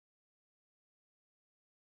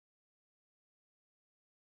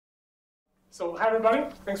So hi everybody,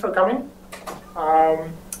 thanks for coming.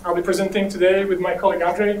 I'll be presenting today with my colleague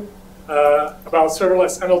Andrej about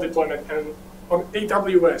serverless ML deployment and on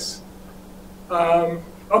AWS.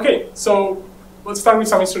 Okay, so let's start with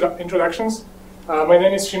some introductions. My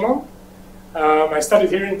name is Shimon. I studied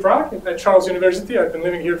here in Prague at Charles University. I've been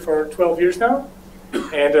living here for 12 years now.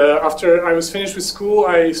 And after I was finished with school,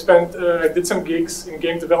 I did some gigs in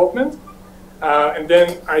game development. And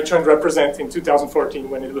then I joined Represent in 2014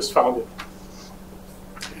 when it was founded.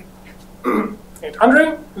 And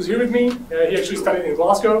Andrej, who's here with me, he actually studied in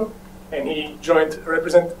Glasgow, and he joined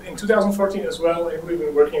Represent in 2014 as well, and we've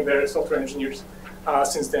been working there as software engineers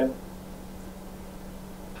since then.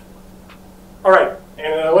 All right,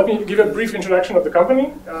 and let me give a brief introduction of the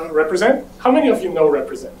company, Represent. How many of you know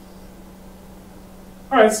Represent?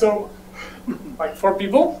 All right, so like 4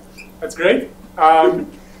 people. That's great.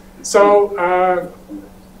 So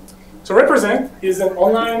Represent is an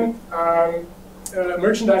online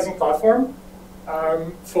merchandising platform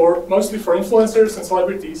mostly for influencers and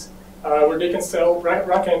celebrities, where they can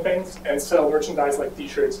run campaigns and sell merchandise like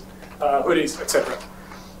T-shirts, hoodies, etc.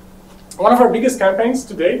 One of our biggest campaigns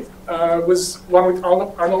to date was one with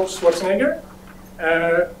Arnold Schwarzenegger,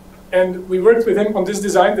 and we worked with him on this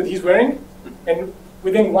design that he's wearing, and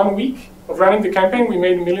within 1 week of running the campaign, we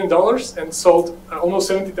made $1 million and sold almost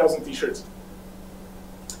 70,000 T-shirts.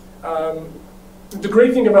 The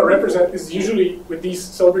great thing about Represent is usually with these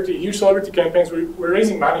huge celebrity campaigns, we're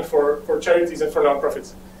raising money for charities and for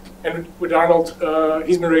nonprofits. And with Arnold,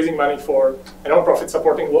 he's been raising money for a nonprofit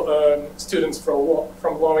supporting students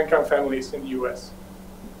from low-income families in the US.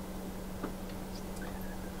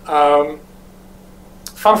 Fun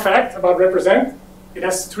fact about Represent, it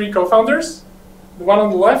has 3 co-founders. The one on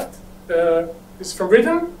the left is from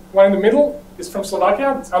Britain, one in the middle is from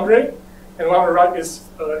Slovakia, it's Andrej, and one on the right is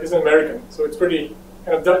an American. So it's pretty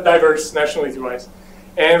kind of diverse nationality-wise.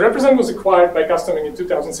 And Represent was acquired by Customing in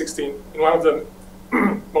 2016 in one of the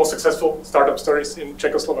most successful startup stories in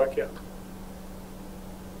Czechoslovakia.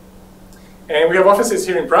 And we have offices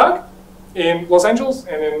here in Prague, in Los Angeles,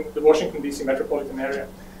 and in the Washington, D.C. metropolitan area.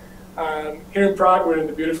 Here in Prague, we're in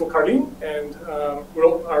the beautiful Karlín, and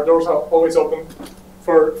our doors are always open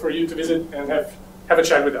for you to visit and have a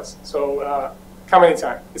chat with us. So come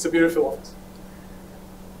anytime. It's a beautiful office.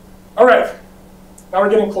 All right, now we're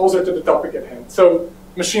getting closer to the topic at hand. So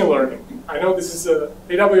machine learning. I know this is a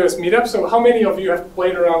AWS meetup, so how many of you have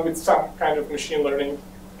played around with some kind of machine learning,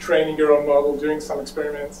 training your own model, doing some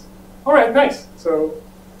experiments? All right, nice. So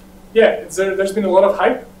yeah, there's been a lot of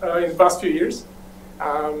hype in the past few years.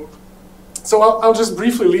 So I'll just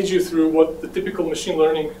briefly lead you through what the typical machine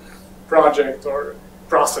learning project or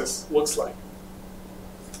process looks like.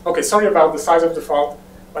 Okay, sorry about the size of the font,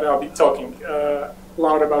 but I'll be talking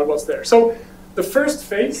loud about what's there. So the first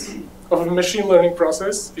phase of a machine learning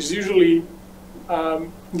process is usually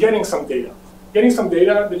getting some data. Getting some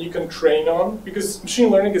data that you can train on, because machine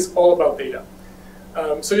learning is all about data.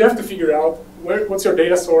 So you have to figure out what's your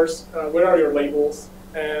data source, where are your labels,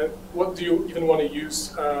 and what do you even want to use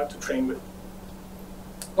to train with.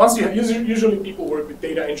 Usually people work with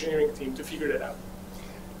data engineering team to figure that out.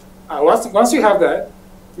 Once you have that,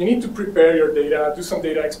 you need to prepare your data, do some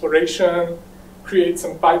data exploration, create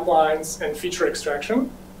some pipelines and feature extraction.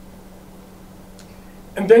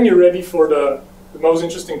 And then you're ready for the most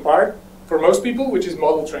interesting part for most people, which is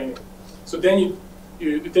model training. So then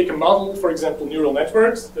you take a model, for example, neural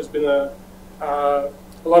networks. There's been a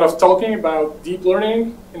lot of talking about deep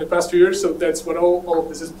learning in the past few years, so that's what all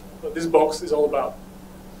of this box is all about.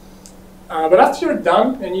 But after you're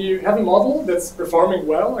done and you have a model that's performing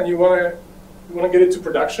well and you want to get it to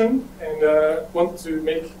production and want to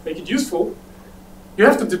make it useful, you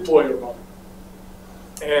have to deploy your model.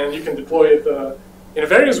 And you can deploy it in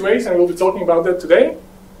various ways, and we'll be talking about that today.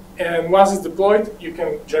 And once it's deployed, you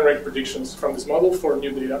can generate predictions from this model for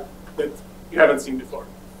new data that you haven't seen before.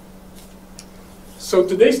 So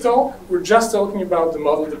today's talk, we're just talking about the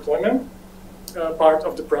model deployment part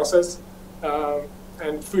of the process.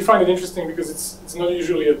 And we find it interesting because it's not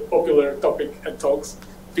usually a popular topic at talks.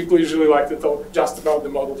 People usually like to talk just about the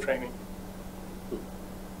model training.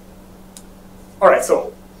 All right,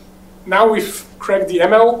 so now we've cracked the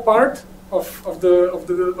ML part of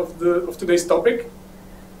today's topic.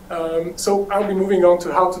 So I'll be moving on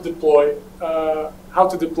to how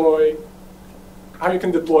you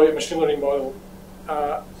can deploy a machine learning model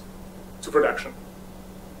to production.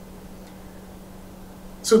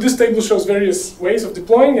 So this table shows various ways of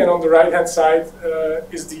deploying, and on the right-hand side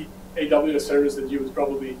is the AWS service that you would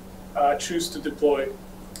probably choose to deploy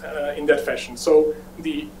in that fashion. So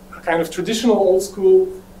the kind of traditional old school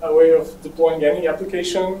way of deploying any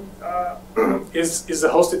application is a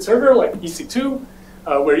hosted server like EC2,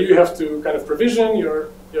 where you have to kind of provision your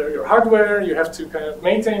hardware, you have to kind of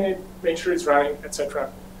maintain it, make sure it's running,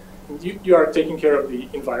 etc. You are taking care of the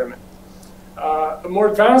environment. A more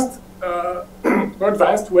advanced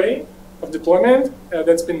way of deployment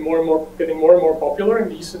that's been getting more and more popular in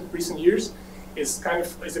recent years is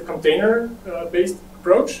a container-based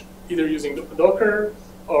approach, either using Docker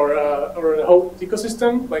or a whole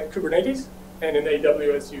ecosystem like Kubernetes. And in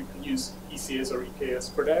AWS, you can use ECS or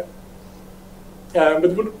EKS for that.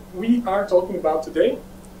 But what we are talking about today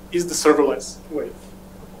is the serverless way.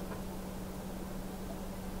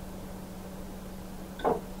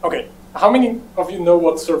 Okay, how many of you know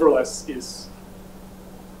what serverless is?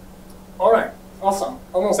 All right, awesome,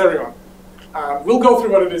 almost everyone. We'll go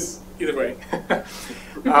through what it is either way.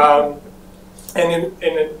 And in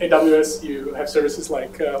AWS, you have services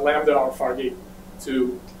like Lambda or Fargate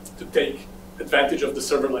to take advantage of the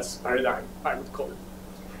serverless paradigm, I would call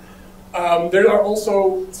it. There are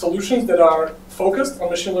also solutions that are focused on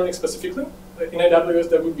machine learning specifically. In AWS,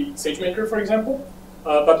 that would be SageMaker, for example.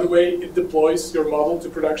 But the way it deploys your model to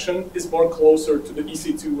production is more closer to the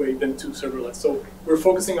EC2 way than to serverless. So we're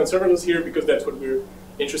focusing on serverless here because that's what we're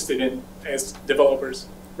interested in as developers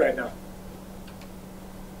right now.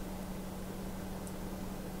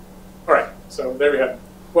 All right, so there we have it.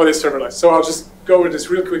 What is serverless? So I'll just go over this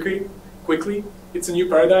real quickly. It's a new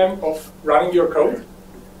paradigm of running your code.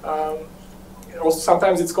 Also,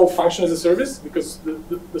 sometimes it's called function as a service because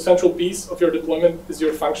the central piece of your deployment is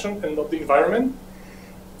your function and not the environment.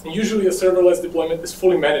 And usually a serverless deployment is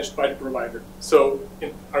fully managed by the provider. So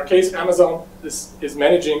in our case, Amazon is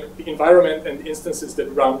managing the environment and the instances that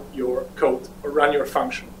run your code or run your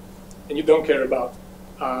function. And you don't care about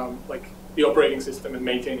like the operating system and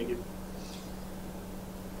maintaining it.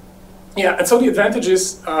 Yeah, and so the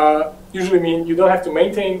advantages usually mean you don't have to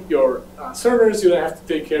maintain your servers, you don't have to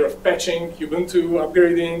take care of patching, Ubuntu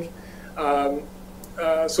upgrading.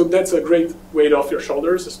 So that's a great weight off your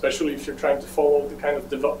shoulders, especially if you're trying to follow the kind of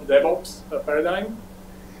DevOps paradigm.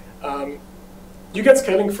 You get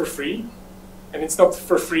scaling for free, and it's not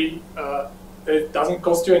for free. It doesn't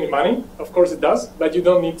cost you any money. Of course it does, but you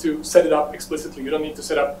don't need to set it up explicitly. You don't need to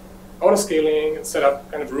set up auto-scaling and set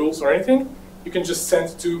up kind of rules or anything. You can just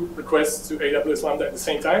send 2 requests to AWS Lambda at the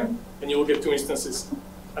same time, and you will get 2 instances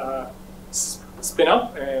spin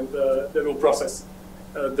up, and that will process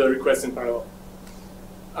the requests in parallel.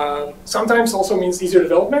 Sometimes also means easier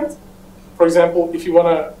development. For example, if you want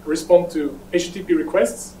to respond to HTTP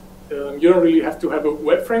requests, you don't really have to have a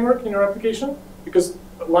web framework in your application because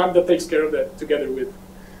Lambda takes care of that together with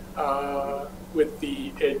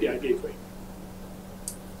the API gateway.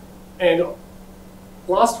 And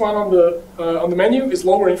last one on the menu is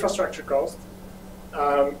lower infrastructure cost.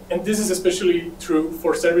 And this is especially true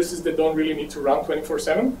for services that don't really need to run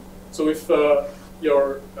 24/7. So if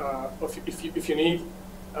you need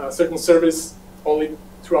a certain service only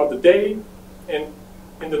throughout the day, and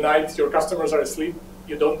in the night your customers are asleep,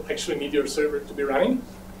 you don't actually need your server to be running.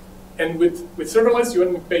 And with serverless, you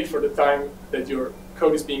only pay for the time that your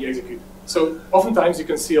code is being executed. So oftentimes you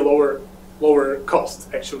can see a lower cost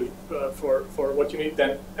actually for what you need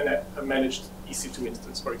than a managed EC2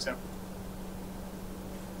 instance, for example.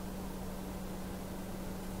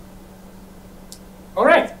 All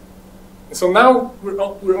right. So now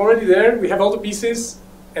we're already there. We have all the pieces,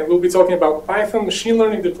 and we'll be talking about Python machine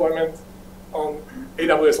learning deployment on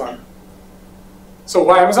AWS Lambda. So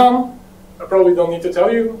why Amazon? I probably don't need to tell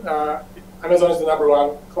you. Amazon is the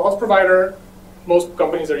 #1 cloud provider. Most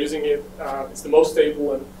companies are using it. It's the most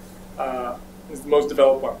stable and it's the most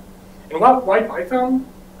developed one. And why Python?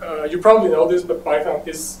 You probably know this, but Python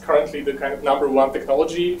is currently the kind of #1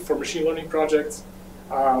 technology for machine learning projects.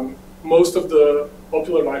 Most of the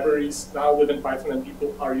popular libraries now live in Python, and people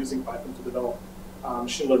are using Python to develop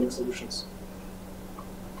machine learning solutions.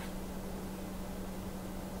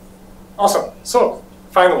 Awesome. So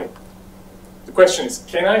finally, the question is,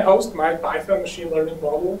 can I host my Python machine learning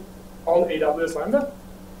model on AWS Lambda?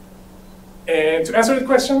 And to answer the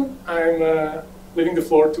question, I'm leaving the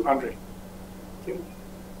floor to Andrej. Thank you.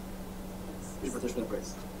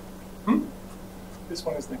 This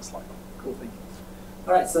one is next slide. Cool, thank you.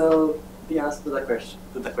 All right, so the answer to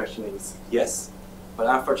the question is yes, but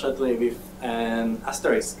unfortunately with an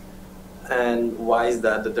asterisk. And why is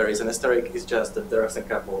that there is an asterisk? It's just that there are a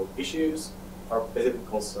couple of issues or specific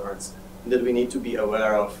concerns that we need to be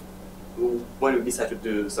aware of when we decide to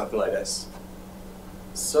do something like this.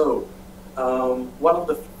 So one of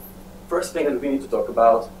the first things that we need to talk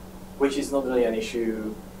about, which is not really an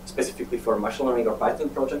issue specifically for machine learning or Python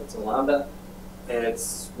projects in Lambda,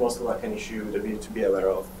 it's mostly like an issue that we need to be aware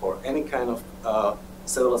of for any kind of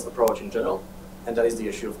serverless approach in general, and that is the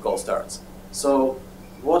issue of cold starts. So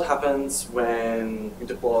what happens when you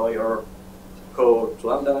deploy your code to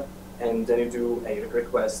Lambda and then you do a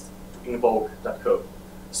request to invoke that code?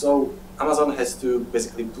 So Amazon has to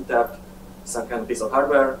basically boot up some kind of piece of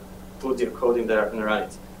hardware, put your code in there and run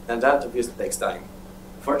it. And that obviously takes time.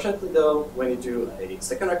 Fortunately though, when you do a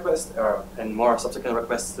second request and more subsequent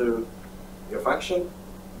requests to your function,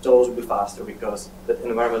 those will be faster because that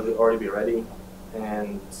environment will already be ready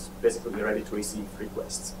and basically be ready to receive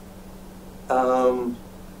requests.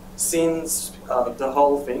 Since the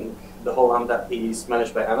whole thing, the whole Lambda is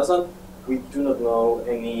managed by Amazon, we do not know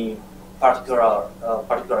any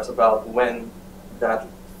particulars about when that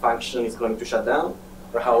function is going to shut down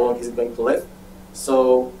or how long is it going to live.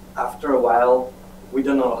 So after a while, we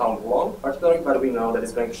don't know how long particularly, but we know that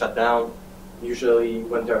it's going to shut down. Usually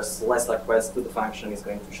when there's less requests to the function, it's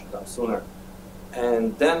going to shut down sooner.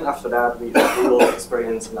 And then after that, we will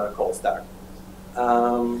experience another cold start.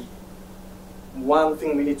 One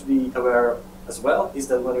thing we need to be aware as well is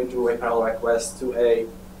that when we do a parallel request to a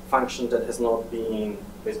function that has not been,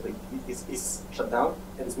 basically, is shut down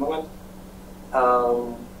at this moment,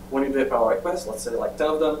 when you do a parallel request, let's say like 10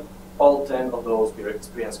 of them, all 10 of those will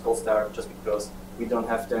experience cold start just because we don't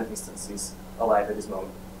have 10 instances alive at this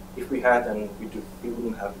moment. If we had, then we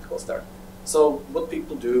wouldn't have the cold start. So what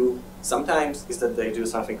people do sometimes is that they do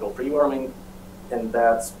something called pre-warming, and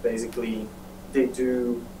that's basically they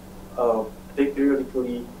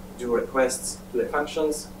periodically do requests to their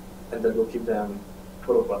functions, and that will keep them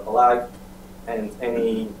quote-unquote alive. And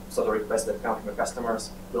any sort of request that come from the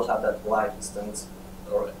customers will have that live instance,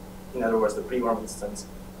 or in other words, the pre-warm instance,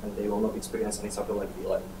 and they will not experience any sort of like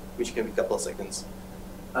delay, which can be a couple of seconds.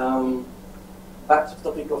 Back to the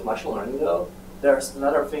topic of machine learning, though, there's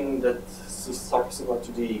another thing that is talking about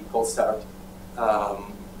to the cold start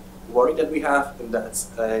worry that we have, and that's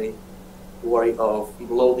a worry of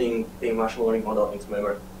loading a machine learning model into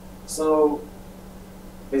memory. So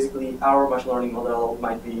basically, our machine learning model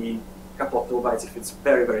might be a couple of kilobytes if it's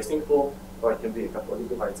very, very simple, or it can be a couple of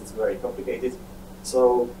gigabytes, it's very complicated.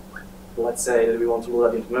 So let's say that we want to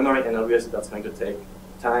load that into memory, and obviously that's going to take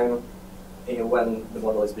time when the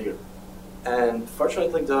model is bigger. And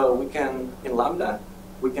fortunately, though, we can, in Lambda,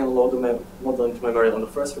 we can load the model into memory on the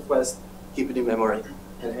first request, keep it in memory,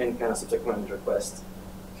 and any kind of subsequent request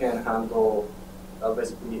can handle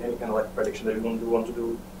basically any kind of like prediction that we want to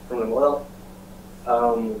do from the model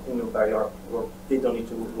in a barrier where they don't need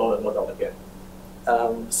to load the model again.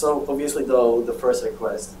 So obviously, though, the first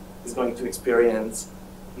request is going to experience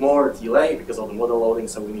more delay because of the model loading,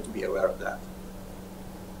 so we need to be aware of that.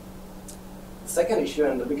 The second issue,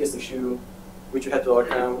 and the biggest issue which we had to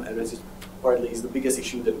overcome, and this is partly is the biggest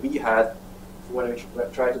issue that we had when we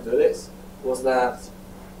tried to do this, was that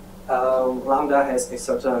Lambda has a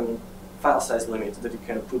certain file size limit that you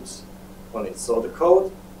can put on it. So the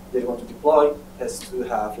code that you want to deploy has to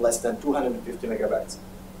have less than 250 megabytes.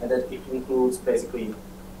 And that it includes basically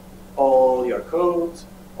all your code,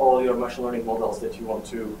 all your machine learning models that you want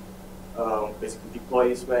to basically deploy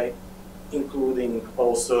this way, including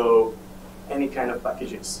also any kind of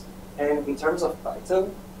packages. And in terms of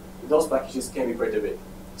Python, those packages can be pretty big.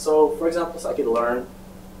 So for example, scikit-learn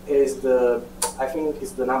is I think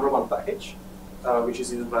is the #1 package, which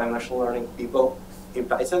is used by machine learning people in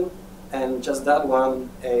Python. And just that one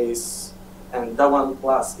is, and that one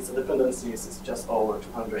plus its dependencies is just over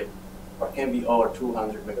 200, or can be over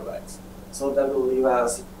 200 megabytes. So that will leave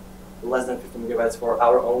us less than 50 megabytes for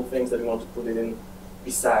our own things that we want to put it in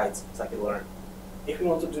besides scikit-learn. If we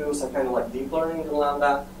want to do some kind of like deep learning in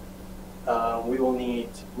Lambda, we will need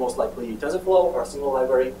most likely TensorFlow or a single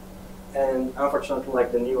library. And unfortunately,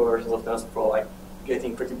 like the newer versions of TensorFlow, like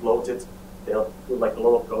getting pretty bloated. They'll put like a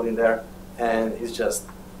lot of code in there, and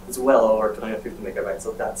it's well over 250 megabytes.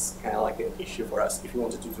 So that's kind of like an issue for us if we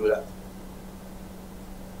wanted to do that.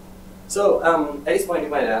 So at this point, you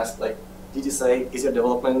might ask, like, did you say easier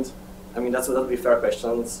development? I mean, that would be fair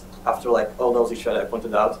questions after like all those issues I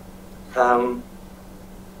pointed out.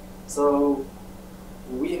 So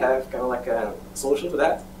we have kind of like a solution to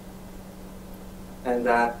that, and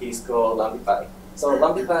that is called LambdaPy. So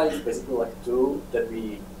LambdaPy is basically like a tool that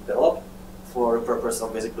we developed for the purpose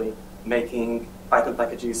of basically making Python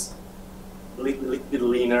packages a little bit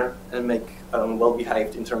leaner and make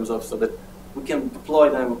well-behaved in terms of so that we can deploy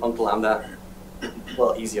them onto Lambda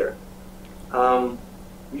well easier.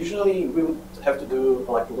 Usually we would have to do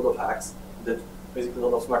like a lot of hacks that basically a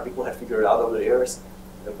lot of smart people have figured out over the years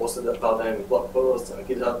and posted about them in blog posts and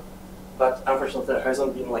GitHub. But unfortunately there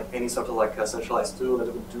hasn't been like any sort of like a centralized tool that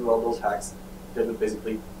would do all those hacks that would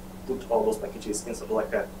basically put all those packages in sort of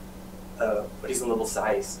like a reasonable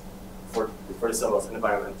size for the serverless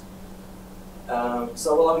environment.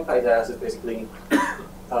 So what Lampi does is basically,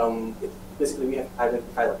 we have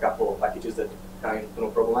identified a couple of packages that are kind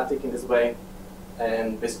of problematic in this way,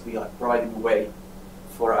 and basically like provided a way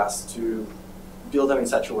for us to build them in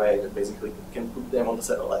such a way that basically we can put them on the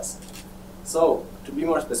serverless. So to be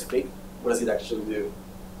more specific, what does it actually do?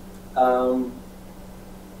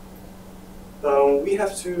 We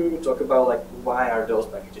have to talk about like why are those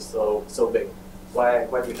packages so big? Why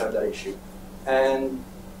do we have that issue? And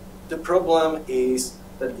the problem is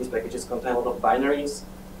that these packages contain a lot of binaries.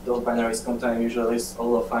 Those binaries contain usually a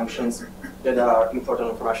lot of functions that are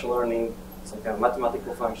important for machine learning, some kind of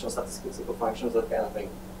mathematical functions, statistical functions, that kind of thing.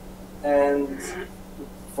 And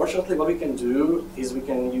fortunately, what we can do is we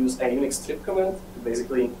can use a Unix strip command to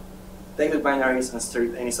basically take the binaries and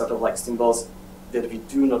strip any sort of like symbols that we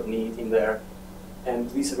do not need in there, and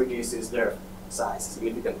this reduces their size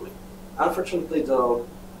significantly. Unfortunately, though,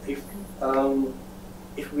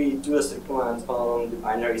 if we do a strip command on the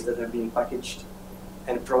binaries that have been packaged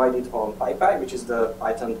and provided on PyPy, which is the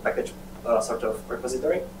Python package sort of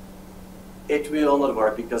repository, it will not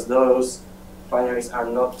work because those binaries are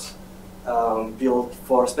not built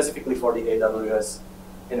specifically for the AWS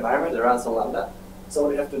environment that runs on Lambda. So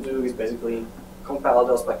what we have to do is basically compile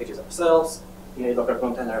those packages ourselves in a Docker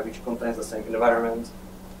container which contains the same environment,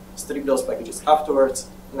 strip those packages afterwards,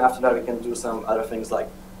 and after that we can do some other things like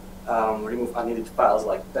remove unneeded files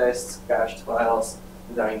like tests, cached files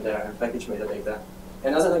that are in there, package metadata.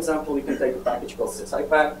 And as an example, we can take a package called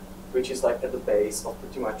Sotak, which is like at the base of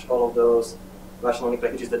pretty much all of those machine learning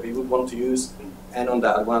packages that we would want to use. And on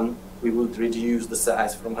that one, we would reduce the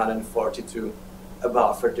size from 140 to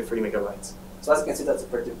about 33 megabytes. So as you can see, that's a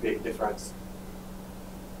pretty big difference.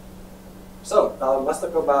 So let's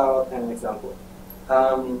talk about an example.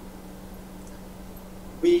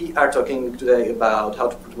 We are talking today about how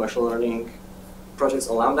to put machine learning projects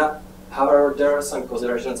on Lambda. However, there are some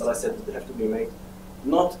considerations, as I said, that have to be made.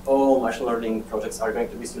 Not all machine learning projects are going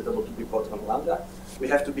to be suitable to be put on Lambda. We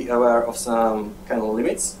have to be aware of some kind of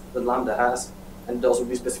limits that Lambda has, and those will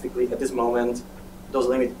be specifically at this moment. Those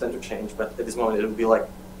limits tend to change, but at this moment it will be like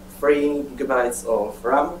 3 gigabytes of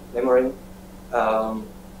RAM memory.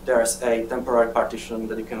 There's a temporary partition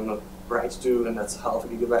that you cannot write to, and that's half a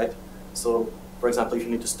gigabyte. So, for example, if you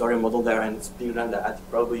need to store your model there and it's bigger than that, you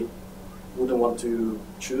probably wouldn't want to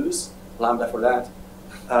choose Lambda for that.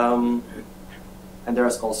 And there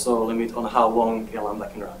is also a limit on how long a Lambda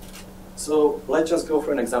can run. So let's just go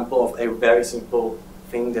for an example of a very simple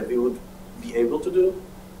thing that we would be able to do,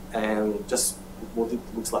 and just what it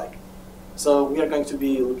looks like. So we are going to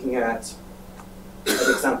be looking at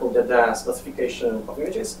an example that does classification of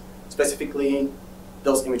images. Specifically,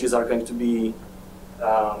 those images are going to be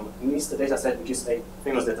NIST dataset, which is a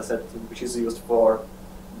famous dataset which is used for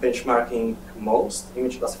benchmarking most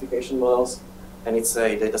image classification models, and it's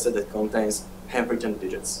a dataset that contains handwritten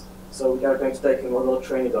digits. So we are going to take a model,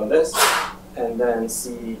 train it on this, and then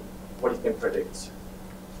see what it can predict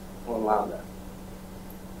on Lambda.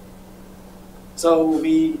 So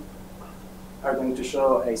we are going to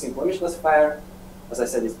show a simple image classifier. As I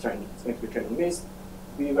said, it's going to be trained on NIST.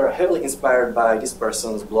 We were heavily inspired by this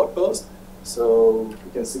person's blog post, so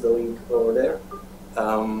you can see the link over there.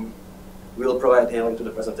 We will provide a link to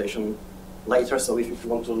the presentation later, so if you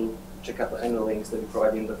want to check out any links that we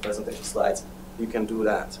provide in the presentation slides, you can do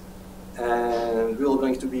that. And we are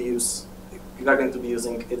going to be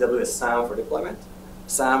using AWS SAM for deployment.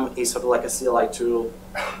 SAM is sort of like a CLI tool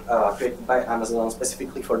created by Amazon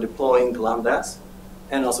specifically for deploying Lambdas.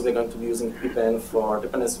 And also we're going to be using Pipen for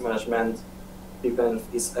dependency management. Pipen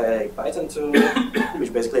is a Python tool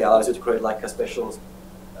which basically allows you to create like a special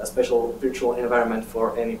virtual environment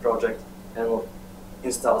for any project, and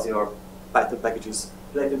installs your Python packages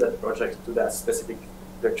related to that project to that specific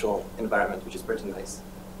virtual environment, which is pretty nice.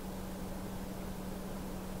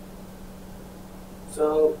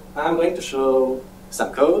 So I'm going to show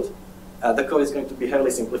some code. The code is going to be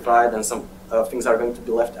heavily simplified, and some things are going to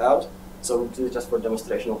be left out. So this is just for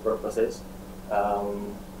demonstrational purposes.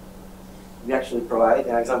 We actually provide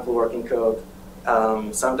an example working code.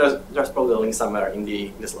 There's probably a link somewhere in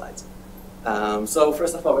the slides. So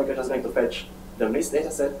first of all, we're just going to fetch the NIST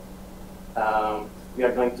dataset. We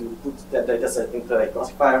are going to put that dataset into a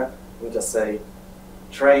classifier. We just say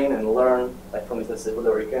train and learn, like from the dataset,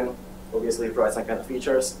 whatever you can. Obviously, provide some kind of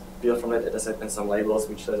features, build from that dataset and some labels,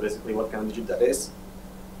 which says basically what kind of digit that is.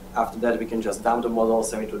 After that, we can just dump the model,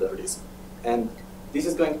 send it to the disk. And this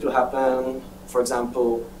is going to happen, for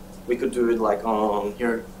example, we could do it like on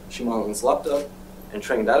here, Shimon's laptop, and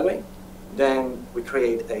train that way. Then we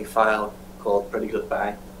create a file called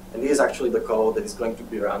predict.py, and this is actually the code that is going to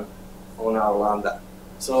be run on our Lambda.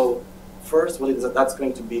 So first, what that's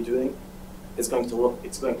going to be doing, it's going to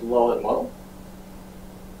load a model.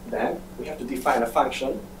 Then we have to define a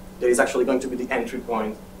function that is actually going to be the entry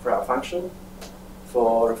point for our function,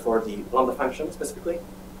 for the Lambda function specifically.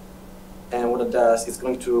 And what it does, it's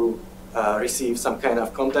going to receive some kind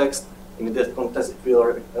of context. In that context, it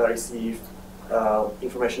will receive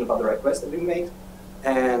information about the request that we made.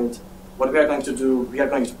 And what we are going to do, we are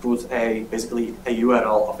going to put basically a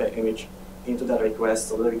URL of an image into that request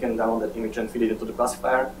so that we can download that image and feed it into the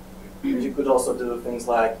classifier. And you could also do things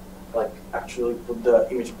like actually put the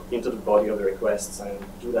image into the body of the requests and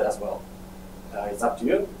do that as well. It's up to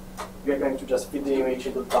you. We are going to just feed the image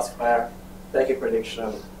into the classifier, take a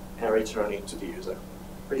prediction, and return it to the user.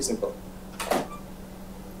 Pretty simple.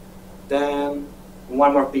 Then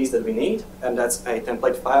one more piece that we need, and that's a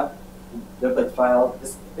template file. Template file.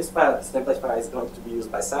 This template file is going to be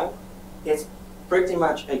used by Sam. It's pretty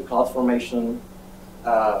much a CloudFormation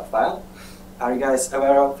file. Are you guys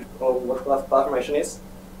aware of what CloudFormation is?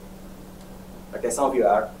 Okay, some of you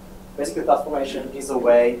are. Basically, CloudFormation is a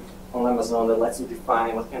way on Amazon that lets you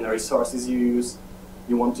define what kind of resources you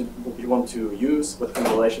want to use, what kind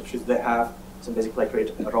of relationships they have. So basically,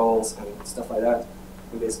 create roles and stuff like that,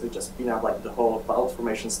 and basically just spin up like the whole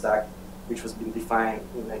CloudFormation stack, which was been defined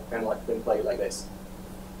in a kind of like template like this.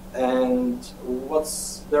 And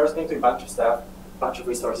there's going to be a bunch of stuff, bunch of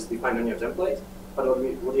resources defined on your template. But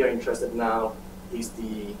what we are interested now is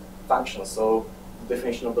the function. So the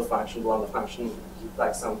definition of the function, the function,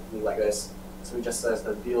 like something like this. So it just says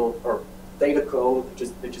that build or take the code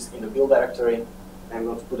which is in the build directory, and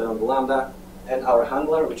we're going to put it on the Lambda. And our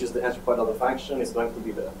handler, which is the entry point of the function, is going to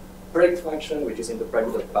be the predict function, which is in the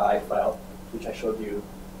predict.py file, which I showed you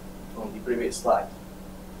on the previous slide.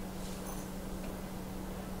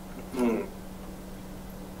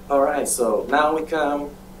 All right, so now we can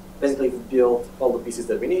basically build all the pieces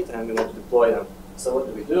that we need, and we want to deploy them. So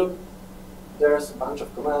what do? There's a bunch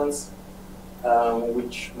of commands,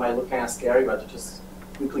 which might look kind of scary, but just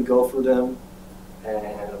quickly go through them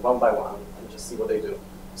and one by one and just see what they do.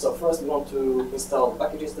 So first we want to install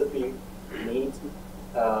packages that we need.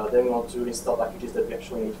 Then we want to install packages that we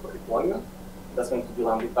actually need for deployment. That's going to be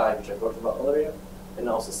lambda.py, which I talked about earlier, and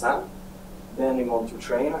also SAM. Then we want to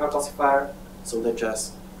train our classifier, so that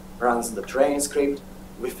just runs the train script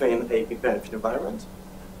within a pip environment.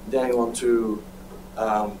 Then we want to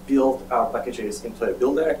build our packages into a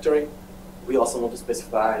build directory. We also want to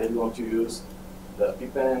specify that we want to use the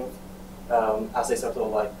pipen as a sort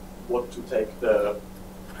of like what to take the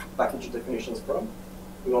package definitions from.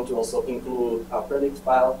 We want to also include our predict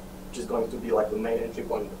file, which is going to be like the main entry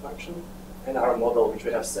point of the function, and our model, which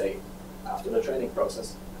we have saved after the training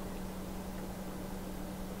process.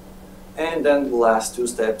 And then the last two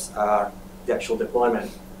steps are the actual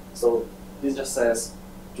deployment. So this just says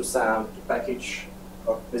to SAM to package,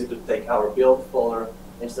 or basically take our build folder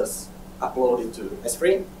and just upload it to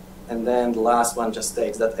S3. And then the last one just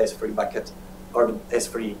takes that S3 bucket, or the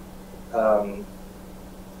S3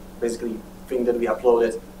 basically thing that we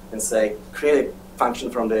uploaded, and say, create a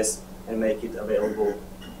function from this and make it available,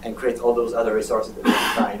 and create all those other resources that we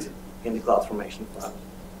find in the CloudFormation file.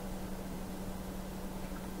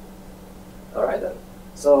 All right then.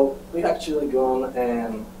 So we've actually gone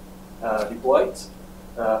and deployed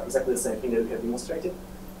exactly the same thing that we have demonstrated,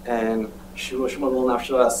 and Shimon will now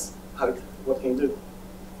show us what can do.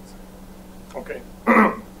 Okay.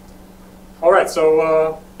 All right.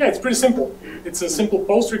 So yeah, it's pretty simple. It's a simple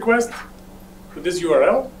post request with this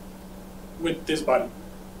URL with this body,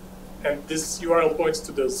 and this URL points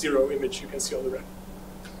to the 0 image you can see on the right.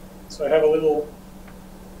 So I have a little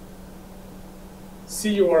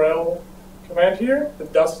curl command here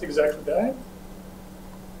that does exactly that.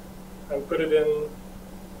 I'll put it in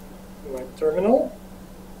my terminal.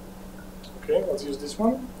 Okay, let's use this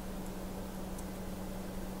one.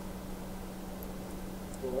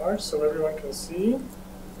 Large, so everyone can see.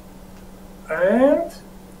 And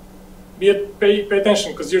pay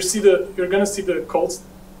attention, because you're gonna see the cold.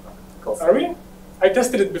 Are we? I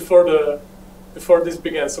tested it before this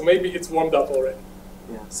began, so maybe it's warmed up already.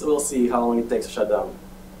 Yeah. So we'll see how long it takes to shut down.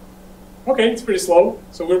 Okay, it's pretty slow.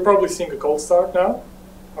 So we're probably seeing a cold start now.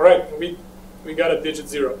 All right, we got a digit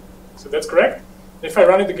 0, so that's correct. If I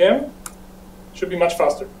run it again, it should be much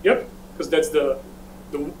faster. Yep, because that's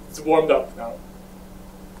it's warmed up now.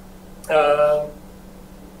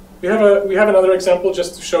 We have another example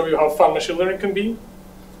just to show you how fun machine learning can be.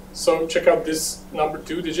 So check out this number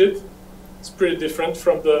 2 digit. It's pretty different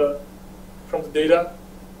from the data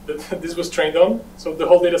that this was trained on. So the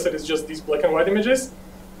whole data set is just these black and white images,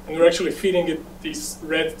 and we're actually feeding it these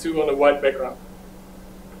red 2 on a white background.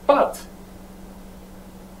 But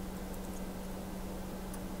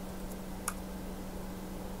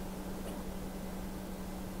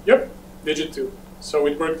yep, digit 2. So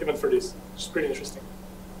it worked even for this, which is pretty interesting.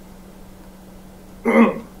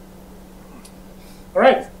 All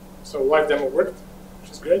right, so live demo worked,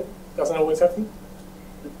 which is great. Doesn't always happen.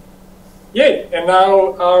 Yay, and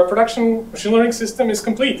now our production machine learning system is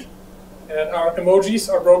complete. And our emojis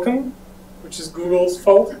are broken, which is Google's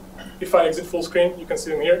fault. If I exit full screen, you can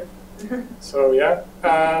see them here. So yeah.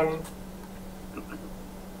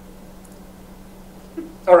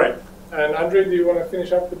 All right, and Andre, do you want to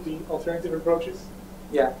finish up with the alternative approaches?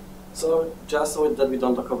 Yeah, so just so that we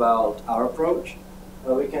don't talk about our approach,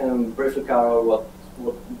 we can briefly cover what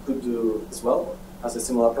we could do as well as the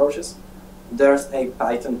similar approaches. There's a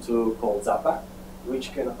Python tool called Zappa,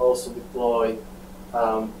 which can also deploy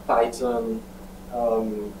Python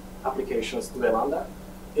applications to a Lambda.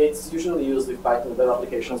 It's usually used with Python web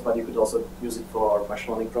applications, but you could also use it for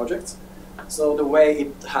machine learning projects. So the way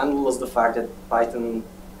it handles the fact that Python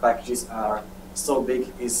packages are so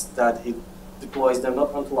big is that it deploys them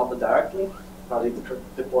not onto Lambda directly, but it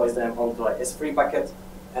deploys them onto an S3 bucket,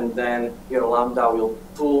 and then your Lambda will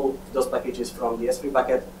pull those packages from the S3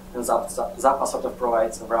 bucket, and Zappa sort of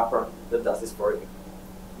provides a wrapper that does this for you.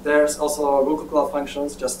 There's also Google Cloud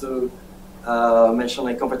Functions, just to mention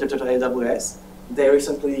a competitor to AWS. They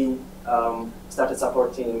recently started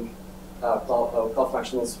supporting Cloud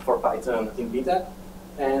Functions for Python in beta,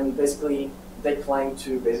 and basically they claim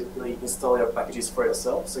to install your packages for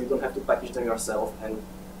yourself, so you don't have to package them yourself and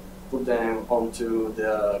put them onto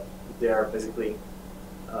their basically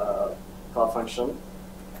Cloud Function,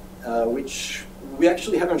 which we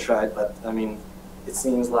actually haven't tried, but I mean, it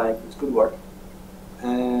seems like it could work.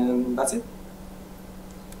 And that's it.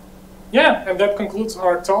 Yeah, and that concludes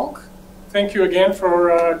our talk. Thank you again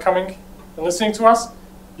for coming and listening to us.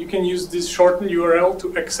 You can use this shortened URL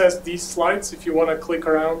to access these slides if you want to click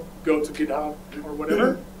around, go to GitHub or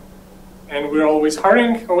whatever. And we're always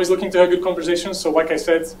hiring, always looking to have good conversations. So like I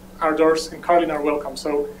said, our doors in Carlin are welcome.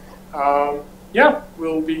 So yeah,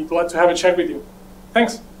 we'll be glad to have a chat with you.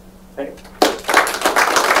 Thanks. Thank you.